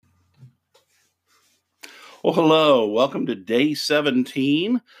Well, hello. Welcome to day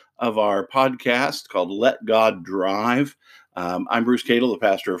 17 of our podcast called Let God Drive. I'm Bruce Cadle, the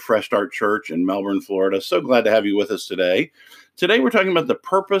pastor of Fresh Start Church in Melbourne, Florida. So glad to have you with us today. Today, we're talking about the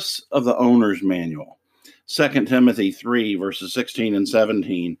purpose of the owner's manual. 2 Timothy 3, verses 16 and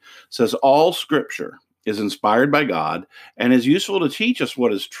 17 says, "All scripture is inspired by God and is useful to teach us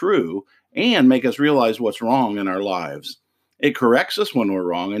what is true and make us realize what's wrong in our lives. It corrects us when we're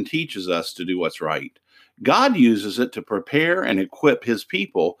wrong and teaches us to do what's right. God uses it to prepare and equip his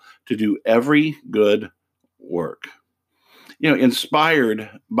people to do every good work." Inspired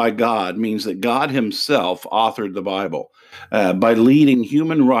by God means that God himself authored the Bible by leading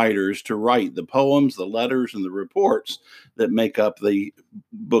human writers to write the poems, the letters, and the reports that make up the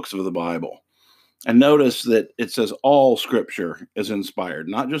books of the Bible. And notice that it says all scripture is inspired,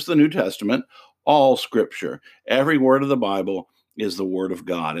 not just the New Testament, all scripture. Every word of the Bible is the word of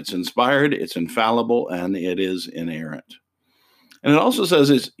God. It's inspired, it's infallible, and it is inerrant. And it also says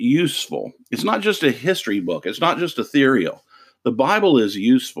it's useful. It's not just a history book. It's not just ethereal. The Bible is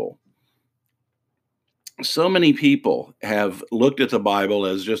useful. So many people have looked at the Bible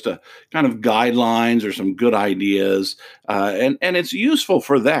as just a kind of guidelines or some good ideas, and it's useful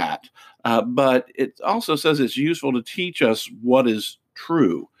for that. But it also says it's useful to teach us what is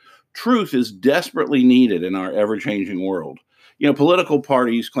true. Truth is desperately needed in our ever-changing world. Political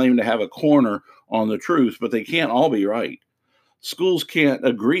parties claim to have a corner on the truth, but they can't all be right. Schools can't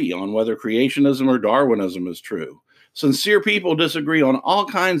agree on whether creationism or Darwinism is true. Sincere people disagree on all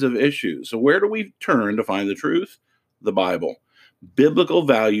kinds of issues. So where do we turn to find the truth? The Bible. Biblical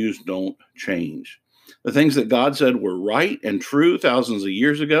values don't change. The things that God said were right and true thousands of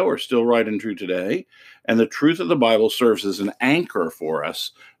years ago are still right and true today. And the truth of the Bible serves as an anchor for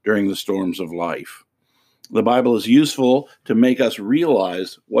us during the storms of life. The Bible is useful to make us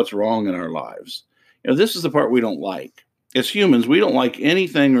realize what's wrong in our lives. This is the part we don't like. As humans, we don't like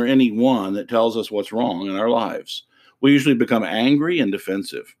anything or anyone that tells us what's wrong in our lives. We usually become angry and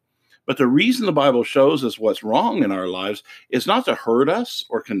defensive. But the reason the Bible shows us what's wrong in our lives is not to hurt us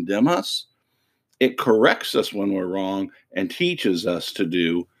or condemn us. It corrects us when we're wrong and teaches us to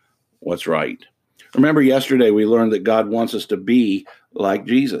do what's right. Remember, yesterday we learned that God wants us to be like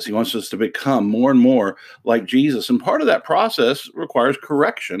Jesus. He wants us to become more and more like Jesus. And part of that process requires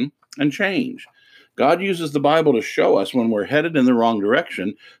correction and change. God uses the Bible to show us when we're headed in the wrong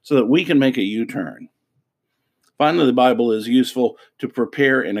direction so that we can make a U-turn. Finally, the Bible is useful to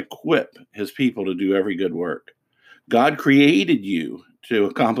prepare and equip his people to do every good work. God created you to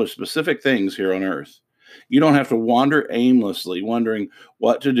accomplish specific things here on earth. You don't have to wander aimlessly, wondering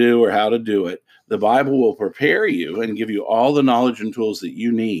what to do or how to do it. The Bible will prepare you and give you all the knowledge and tools that you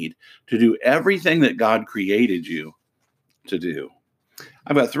need to do everything that God created you to do.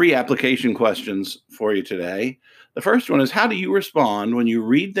 I've got 3 application questions for you today. The first one is, how do you respond when you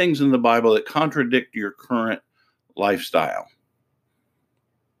read things in the Bible that contradict your current lifestyle?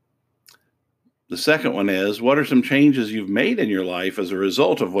 The second one is, what are some changes you've made in your life as a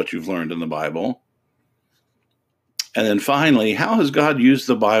result of what you've learned in the Bible? And then finally, how has God used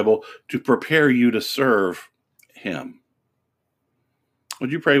the Bible to prepare you to serve him?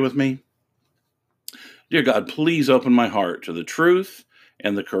 Would you pray with me? Dear God, please open my heart to the truth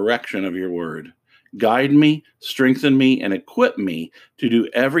and the correction of your word. Guide me, strengthen me, and equip me to do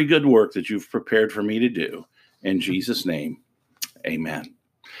every good work that you've prepared for me to do. In Jesus' name, amen.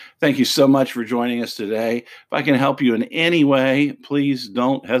 Thank you so much for joining us today. If I can help you in any way, please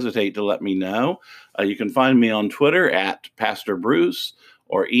don't hesitate to let me know. You can find me on Twitter at Pastor Bruce,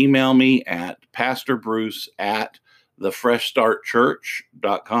 or email me at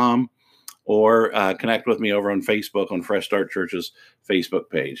pastorbruce@thefreshstartchurch.com, or connect with me over on Facebook on Fresh Start Church's Facebook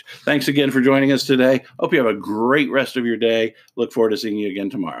page. Thanks again for joining us today. Hope you have a great rest of your day. Look forward to seeing you again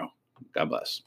tomorrow. God bless.